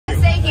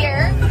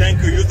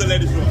could use the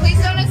ladies' room. Please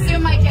don't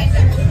assume my gender.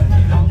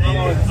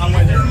 I'm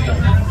with it.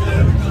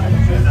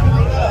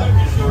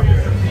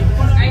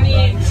 I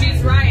mean,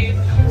 she's right.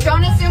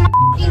 Don't assume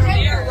my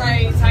gender. You're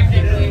right,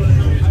 technically.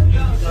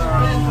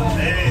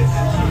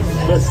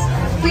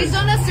 Please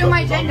don't assume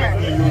my gender.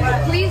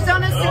 Please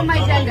don't assume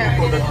my gender.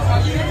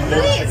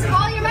 Please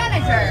call your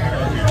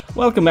manager.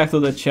 Welcome back to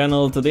the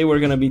channel. Today we're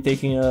gonna be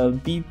taking a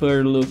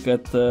deeper look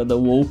at the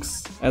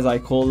wokes, as I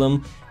call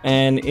them,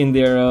 and in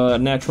their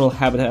natural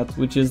habitat,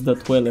 which is the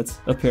toilets,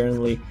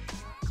 apparently.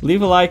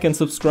 Leave a like and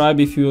subscribe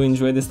if you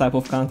enjoy this type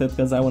of content,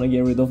 because I want to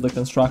get rid of the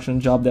construction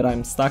job that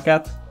I'm stuck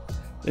at.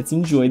 Let's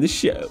enjoy the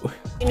show.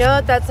 You know,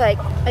 that's like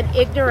an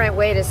ignorant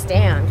way to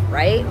stand,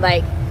 right?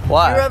 Like,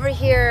 why? You're over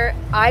here,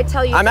 I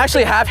tell you. I'm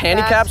actually half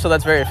handicapped, so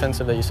that's very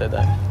offensive that you said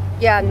that.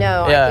 Yeah,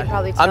 no, yeah. I can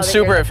probably tell. I'm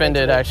super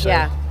offended, actually.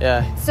 Yeah.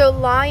 Yeah. So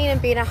lying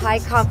and being a high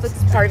conflict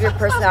is part of your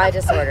personality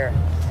disorder.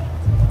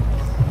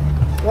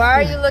 Why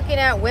are you looking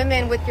at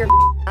women with your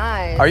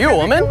eyes? Are you a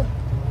woman?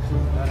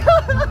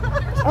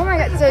 Oh my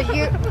God, so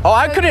you... Oh,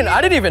 I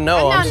didn't even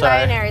know, I'm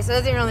sorry. I'm non-binary, so it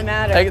doesn't really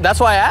matter.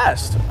 That's why I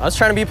asked. I was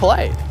trying to be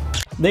polite.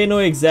 They know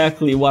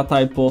exactly what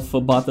type of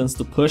buttons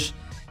to push.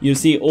 You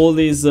see all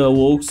these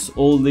wokes,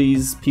 all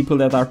these people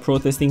that are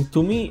protesting.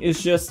 To me,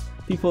 it's just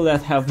people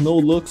that have no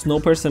looks, no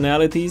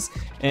personalities,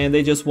 and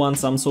they just want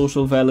some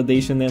social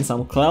validation and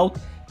some clout,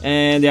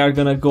 and they are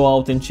gonna go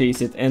out and chase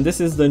it. And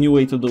this is the new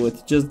way to do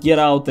it. Just get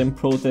out and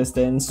protest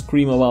and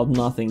scream about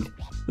nothing.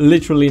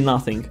 Literally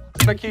nothing.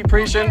 I keep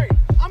preaching.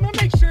 I'm gonna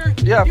make sure.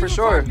 Yeah, you for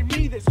sure. To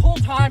me this whole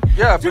time.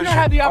 Yeah, do for not sure.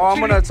 have the I'm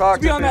gonna talk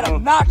to be on that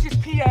obnoxious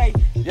PA.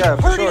 Yeah,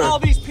 for hurting sure. all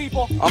these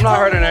people. I'm not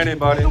hurting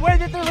anybody. The way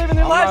that they're living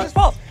their lives is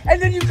false.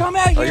 And then you come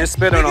out here. Oh, you're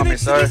spitting on me,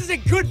 sir. This is a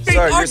good faith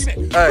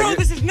argument. Bro,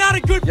 this is not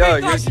a good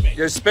faith argument.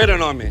 You're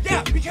spitting on me.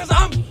 Yeah, because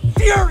I'm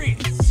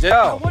furious.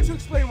 Yeah. I want to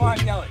explain why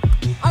I'm yelling.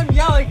 I'm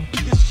yelling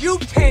because you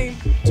came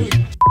to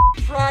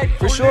a pride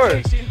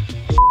organization.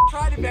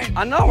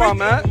 I know where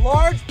I'm at.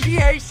 Large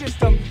PA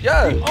system.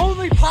 Yeah. The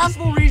only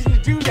possible reason to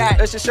do that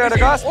is to share the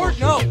gospel. Or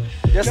no.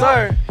 Yes,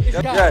 sir.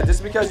 Yeah,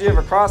 just because you have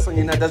a cross on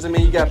you, that doesn't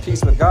mean you got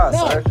peace with God,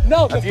 sir.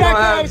 No, the fact that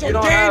I was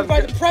ordained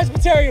by the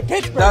Presbytery of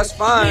Pittsburgh. That's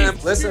fine.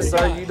 Listen,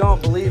 sir, you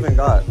don't believe in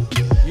God.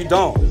 You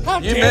don't.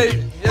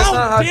 It's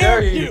not how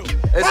dare you.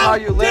 It's how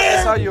you live.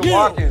 It's how you're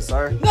walking,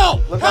 sir.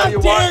 No. Look how you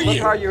walk. Look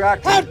how you're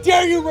acting. How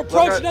dare you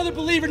reproach another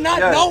believer not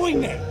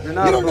knowing that? You're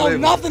not a believer. You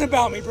don't know nothing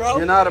about me, bro.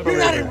 You're not a believer.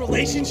 You're not in a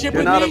relationship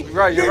with me.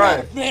 Right, you're right.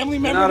 Not a family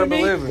member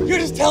with me. You're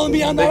just telling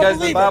me I'm not a believer.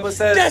 Because the Bible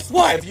says, guess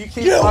what? If you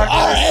keep you are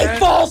a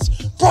false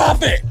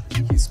prophet.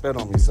 You keep spit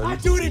on me, sir. I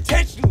do it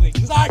intentionally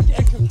because I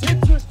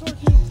contemptuous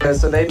towards you. Yeah,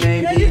 so they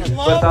may be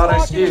without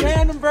excuse.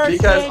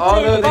 Because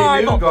although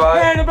they knew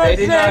God, they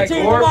did not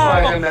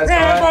glorify Him as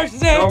God,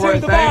 nor were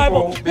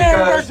thankful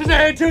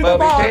but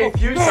became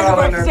futile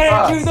in their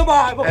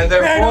thoughts, and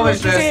their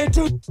foolishness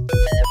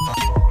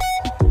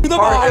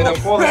and the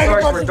foolish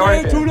hearts were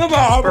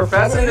darkened.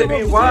 Professing to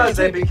be wise,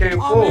 they became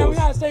fools.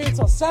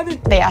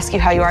 They ask you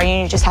how you are,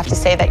 and you just have to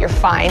say that you're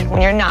fine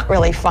when you're not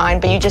really fine,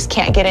 but you just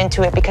can't get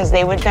into it because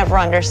they would never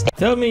understand.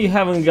 Tell me you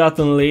haven't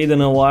gotten laid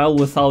in a while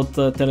without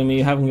telling me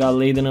you haven't got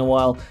laid in a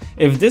while.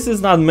 If this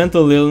is not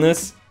mental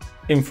illness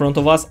in front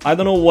of us, I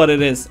don't know what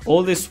it is.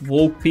 All these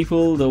woke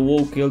people, the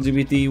woke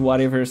LGBT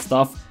whatever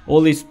stuff,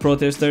 all these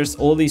protesters,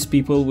 all these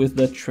people with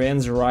the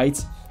trans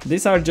rights,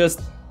 these are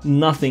just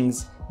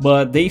nothings.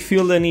 But they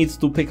feel the need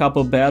to pick up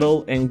a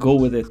battle and go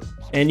with it.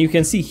 And you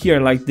can see here,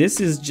 like,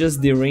 this is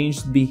just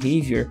deranged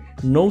behavior.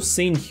 No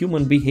sane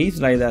human behaves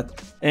like that.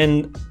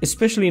 And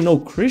especially no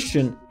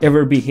Christian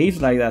ever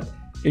behaves like that.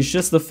 It's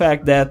just the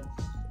fact that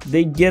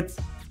they get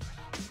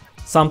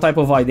some type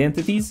of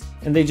identities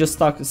and they just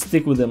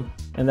stick with them.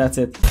 And that's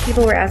it.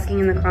 People were asking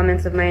in the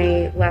comments of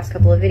my last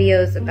couple of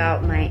videos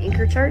about my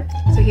anchor chart.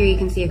 So here you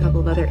can see a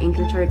couple of other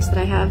anchor charts that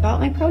I have about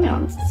my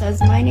pronouns. It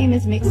says my name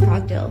is Mixed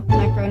Cocktail.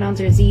 My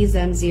pronouns are Z,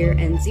 Zen, Zir,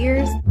 and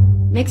Zirs.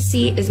 Mixed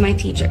C is my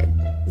teacher.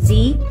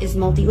 Z is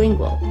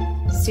multilingual.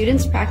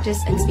 Students practice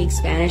and speak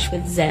Spanish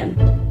with Zen.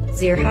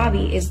 Zir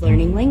hobby is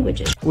learning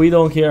languages. We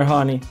don't care,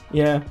 honey.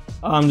 Yeah,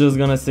 I'm just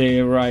gonna say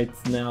it right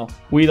now.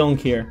 We don't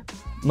care.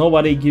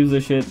 Nobody gives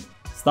a shit.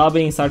 Stop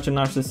being such a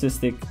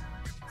narcissistic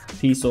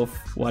piece of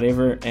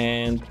whatever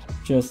and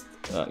just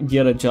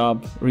get a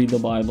job, read the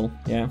Bible.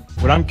 Yeah.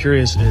 What I'm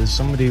curious is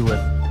somebody with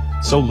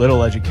so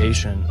little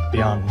education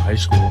beyond high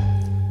school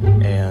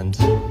and,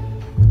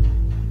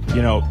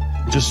 you know,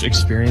 just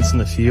experience in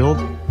the field,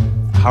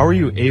 how are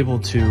you able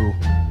to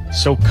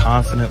so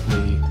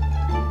confidently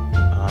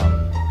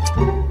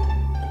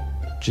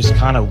just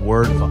kind of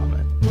word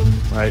vomit,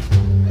 right?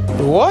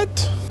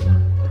 What?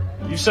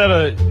 You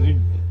said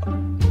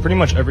pretty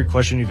much every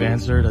question you've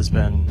answered has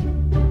been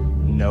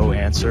no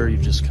answer.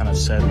 You've just kind of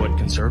said what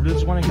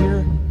conservatives want to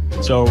hear.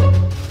 So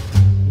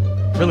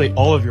really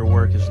all of your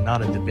work is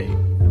not a debate.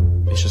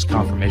 It's just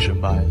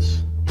confirmation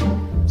bias.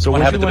 So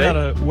want to have a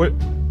debate?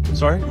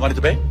 Sorry? You want a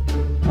debate?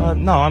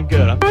 No, I'm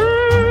good.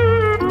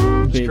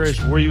 I'm just curious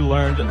where you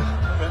learned.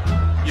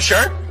 You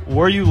sure?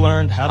 Where you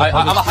learned how to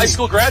I'm a high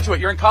school graduate.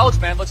 You're in college,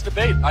 man. Let's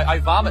debate. I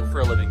vomit for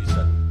a living, you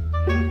said.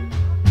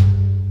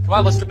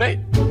 Well, let's debate.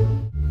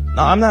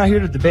 No, I'm not here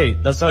to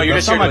debate. That's not,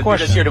 that's not my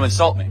question. You're just here to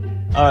insult me.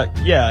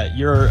 Yeah,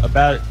 you're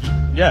about...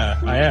 Yeah,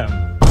 I am.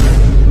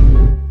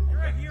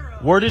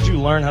 Where did you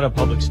learn how to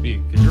public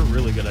speak? Because you're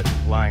really good at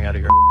lying out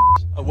of your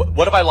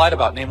What have I lied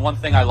about? Name one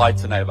thing I lied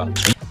tonight about.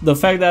 The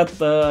fact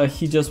that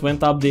he just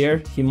went up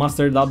there, he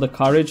mustered up the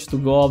courage to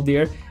go up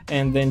there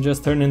and then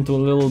just turn into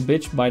a little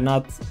bitch by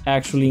not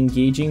actually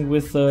engaging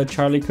with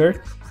Charlie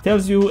Kirk,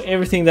 tells you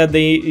everything that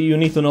you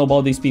need to know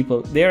about these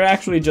people. They're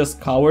actually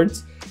just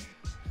cowards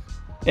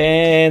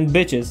and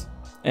bitches,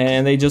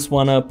 and they just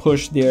want to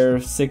push their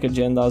sick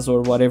agendas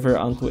or whatever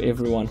onto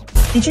everyone.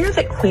 Did you know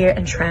that queer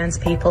and trans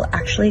people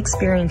actually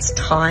experience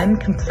time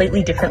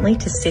completely differently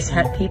to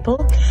cishet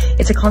people?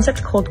 It's a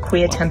concept called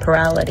queer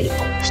temporality.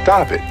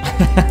 Stop it.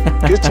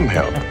 Get some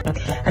help.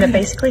 And it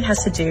basically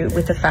has to do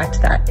with the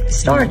fact that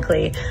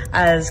historically,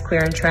 as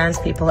queer and trans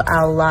people,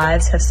 our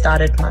lives have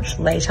started much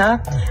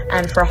later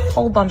and for a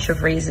whole bunch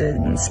of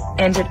reasons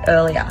ended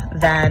earlier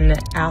than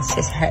our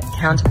cishet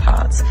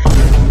counterparts.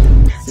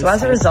 So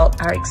as a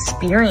result, our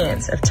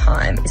experience of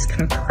time is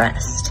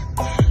compressed.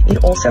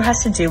 It also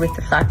has to do with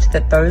the fact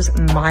that those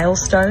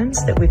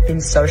milestones that we've been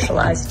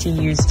socialized to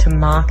use to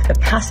mark the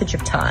passage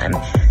of time,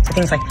 so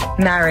things like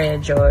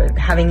marriage or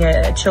having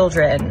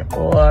children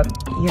or,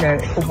 you know,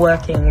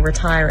 working,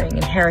 retiring,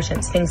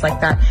 inheritance, things like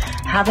that,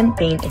 haven't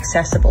been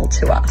accessible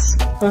to us.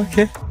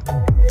 Okay.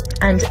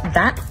 And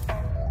that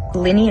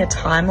linear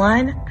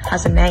timeline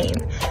has a name,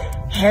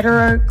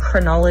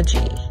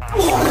 heterochronology.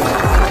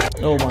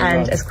 Oh my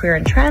and God. As queer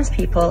and trans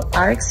people,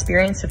 our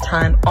experience of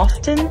time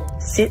often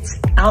sits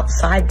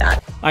outside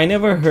that. I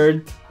never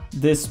heard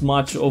this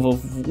much of a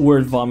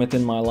word vomit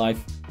in my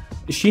life.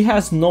 She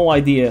has no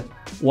idea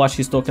what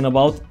she's talking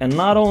about, and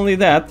not only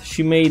that,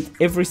 she made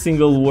every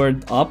single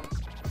word up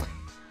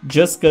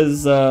just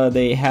because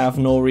they have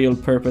no real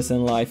purpose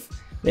in life.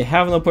 They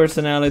have no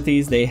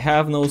personalities, they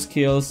have no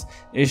skills.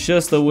 It's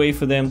just a way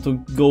for them to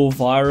go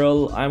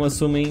viral, I'm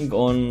assuming,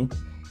 on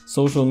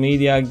social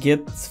media,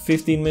 get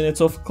 15 minutes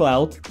of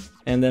clout,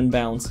 and then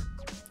bounce.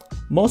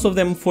 Most of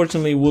them,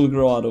 fortunately, will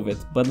grow out of it,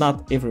 but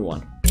not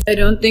everyone. I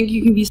don't think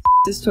you can be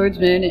sexist towards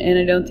men, and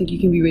I don't think you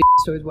can be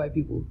racist towards white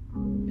people.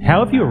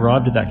 How have you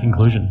arrived at that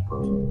conclusion?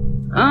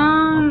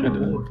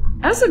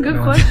 That's a good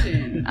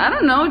question. I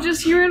don't know,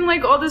 just hearing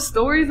like all the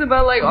stories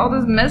about like all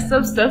this messed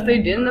up stuff they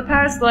did in the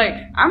past. Like,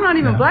 I'm not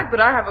even black,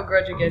 but I have a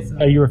grudge against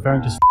them. Are you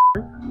referring to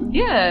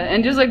Yeah,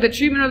 and just like the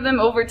treatment of them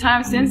over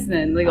time since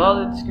then, like all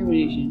the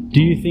discrimination.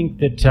 Do you think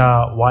that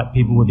white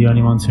people were the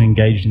only ones who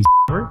engaged in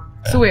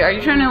So wait, are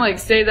you trying to like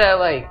say that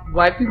like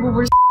white people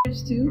were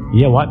too?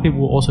 Yeah, white people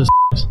were also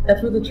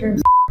That's where the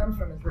term comes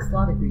from, is the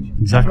Slavic region.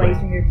 Exactly. That's why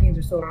Eastern Europeans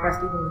are so oppressed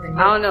even within Europe.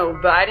 I don't know,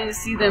 but I didn't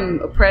see them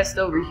oppressed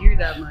over here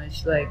that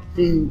much. Like,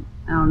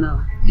 I don't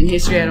know. In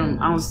history, I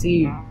don't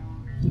see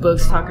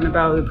books talking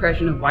about the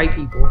oppression of white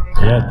people.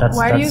 Yeah, that's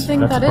Why do you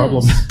think that's that the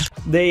problem.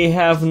 They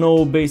have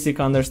no basic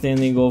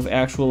understanding of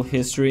actual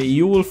history.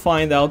 You will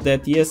find out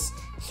that yes,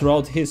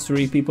 throughout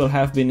history people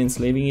have been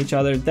enslaving each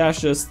other.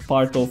 That's just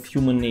part of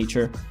human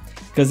nature,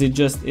 because it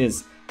just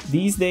is.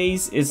 These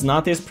days it's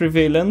not as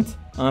prevalent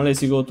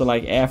unless you go to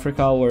like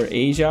Africa or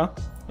Asia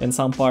and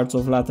some parts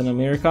of Latin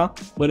America,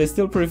 but it's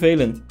still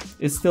prevalent.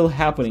 It's still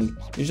happening.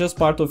 It's just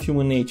part of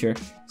human nature.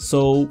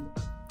 So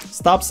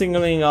stop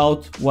singling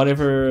out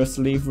whatever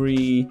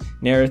slavery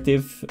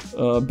narrative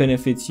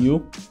benefits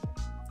you.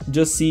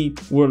 Just see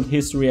world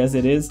history as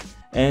it is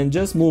and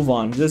just move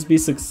on. Just be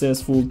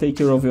successful, take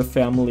care of your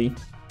family.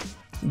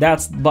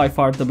 That's by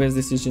far the best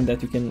decision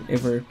that you can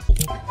ever.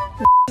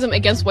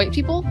 Against white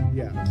people?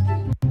 Yeah.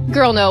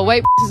 Girl, no,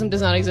 white racism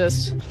does not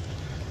exist.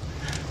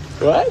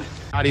 What?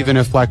 Not even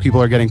if black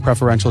people are getting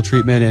preferential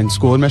treatment in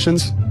school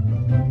admissions?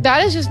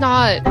 That is just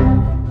not...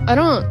 I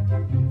don't...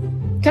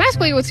 Can I ask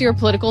what's your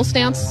political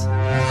stance?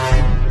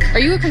 Are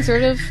you a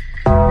conservative?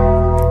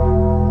 Oh.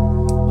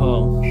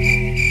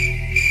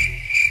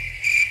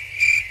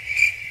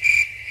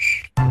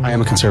 I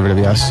am a conservative,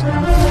 yes.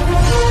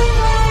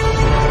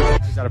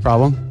 Is that a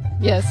problem?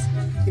 Yes.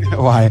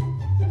 Why?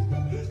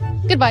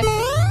 Goodbye.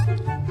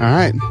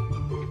 Alright.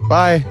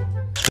 Bye.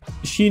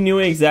 She knew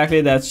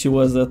exactly that she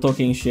was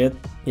talking shit.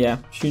 Yeah,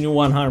 she knew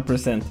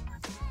 100%.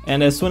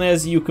 And as soon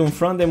as you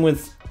confront them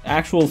with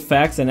actual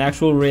facts and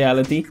actual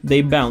reality,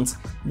 they bounce.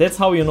 That's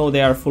how you know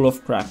they are full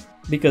of crap.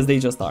 Because they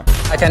just are.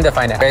 I tend to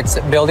find it. It's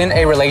building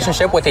a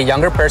relationship with a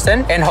younger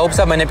person in hopes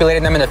of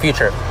manipulating them in the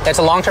future. It's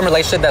a long-term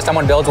relationship that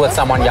someone builds with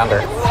someone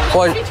younger.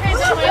 Well,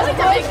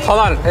 hold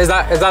on, is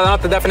that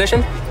not the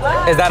definition?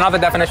 Is that not the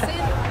definition?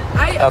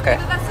 Okay.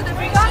 That's the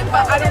definition,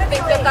 but I don't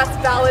think that that's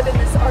valid in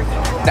this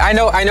argument. I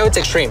know it's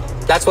extreme.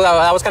 That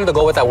was kind of the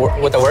goal with the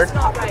word. It's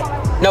not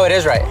right. No, it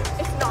is right.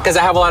 Because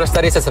I have a lot of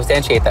studies to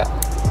substantiate that.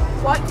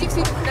 What do you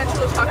see the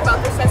potential to talk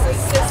about this as a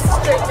cis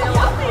straight male?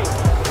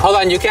 Hold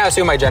on, you can't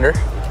assume my gender.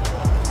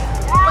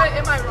 But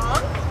am I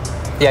wrong?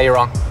 Yeah, you're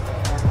wrong.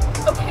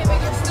 Okay,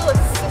 but you're still a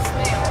cis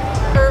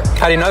male.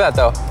 How do you know that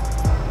though?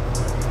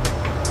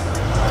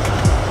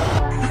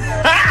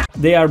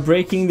 They are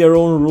breaking their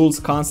own rules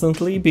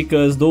constantly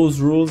because those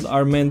rules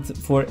are meant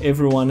for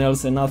everyone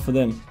else and not for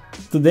them.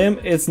 To them,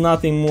 it's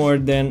nothing more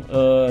than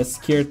a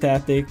scare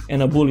tactic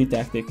and a bully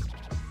tactic.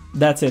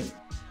 That's it.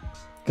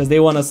 Because they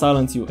want to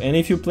silence you. And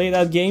if you play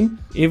that game,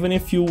 even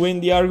if you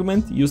win the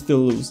argument, you still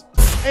lose.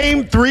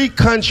 Name 3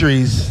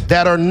 countries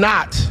that are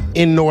not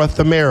in North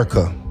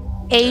America.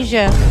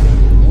 Asia.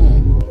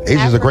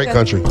 Asia's a great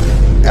country.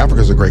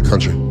 Africa's a great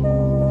country.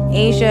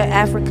 Asia,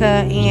 Africa,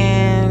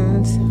 and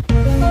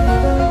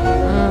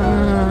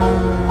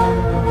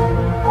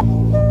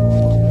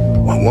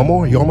one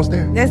more? You almost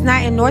there? that's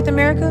not in North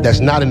America?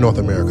 That's not in North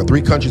America.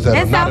 3 countries that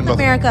That's are not South in North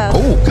America.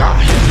 Oh,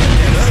 God.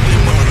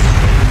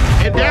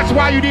 And that's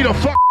why you need a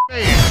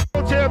man.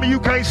 Don't tell me you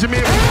can't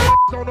submit.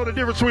 Don't know the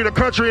difference between a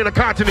country and a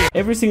continent.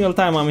 Every single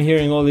time I'm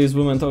hearing all these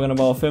women talking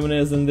about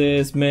feminism,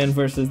 this, men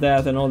versus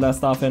that, and all that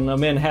stuff, and a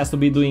man has to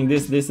be doing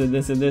this, this, and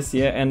this, and this,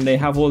 yeah, and they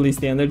have all these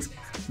standards.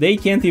 They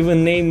can't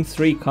even name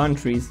 3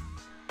 countries.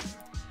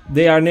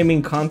 They are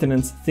naming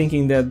continents,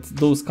 thinking that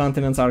those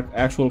continents are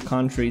actual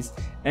countries.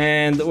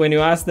 And when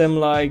you ask them,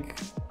 like,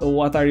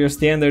 what are your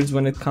standards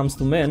when it comes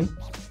to men,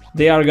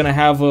 they are gonna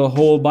have a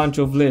whole bunch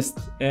of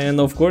lists. And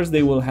of course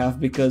they will have,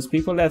 because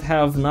people that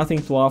have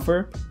nothing to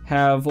offer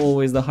have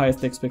always the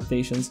highest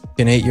expectations.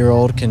 An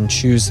 8-year-old can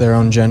choose their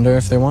own gender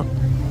if they want?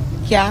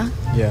 Yeah.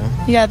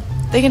 Yeah,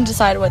 they can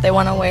decide what they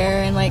want to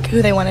wear and like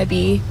who they want to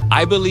be.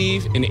 I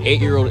believe an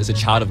 8-year-old is a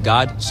child of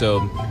God, so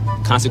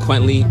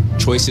consequently,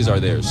 choices are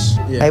theirs.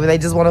 Maybe they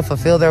just want to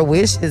fulfill their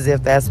wishes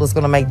if that's what's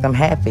going to make them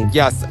happy.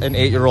 Yes, an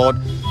 8-year-old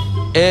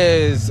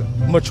is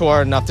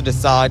mature enough to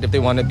decide if they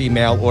want to be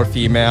male or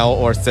female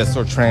or cis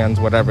or trans,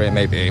 whatever it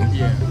may be.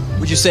 Yeah.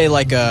 Would you say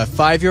like a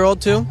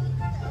 5-year-old too?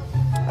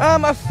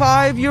 A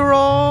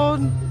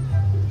 5-year-old?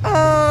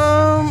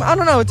 I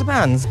don't know, it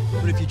depends.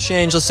 But if you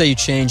change, let's say you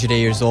change at 8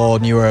 years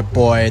old and you were a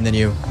boy and then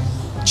you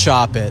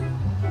chop it,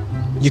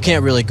 you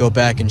can't really go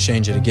back and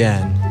change it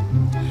again.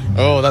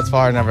 Oh, that's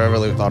far. I never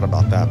really thought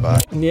about that,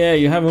 but... Yeah,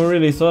 you haven't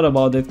really thought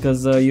about it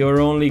because your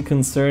only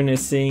concern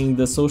is saying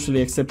the socially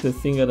accepted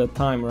thing at a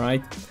time,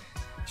 right?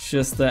 It's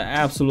just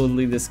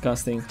absolutely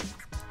disgusting.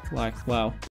 Like, wow.